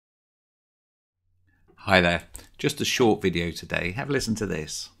Hi there, just a short video today. Have a listen to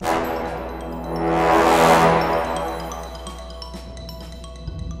this.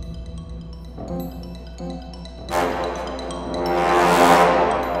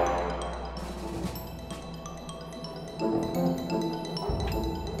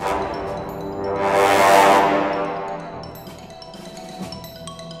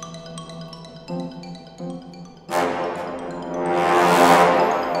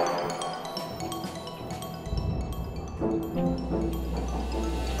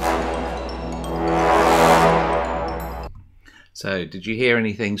 So, did you hear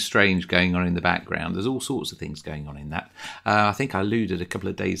anything strange going on in the background? There's all sorts of things going on in that. I think I alluded a couple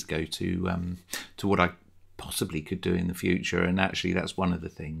of days ago to what I possibly could do in the future, and actually that's one of the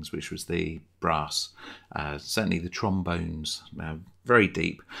things, which was the brass. Certainly the trombones, very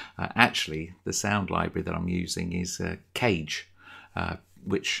deep. Actually, the sound library that I'm using is Cage,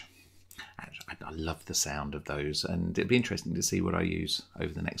 which I love the sound of those, and it'd be interesting to see what I use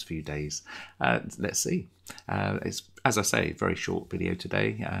over the next few days. Let's see. It's, as I say, a very short video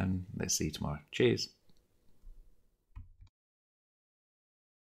today, and let's see you tomorrow. Cheers.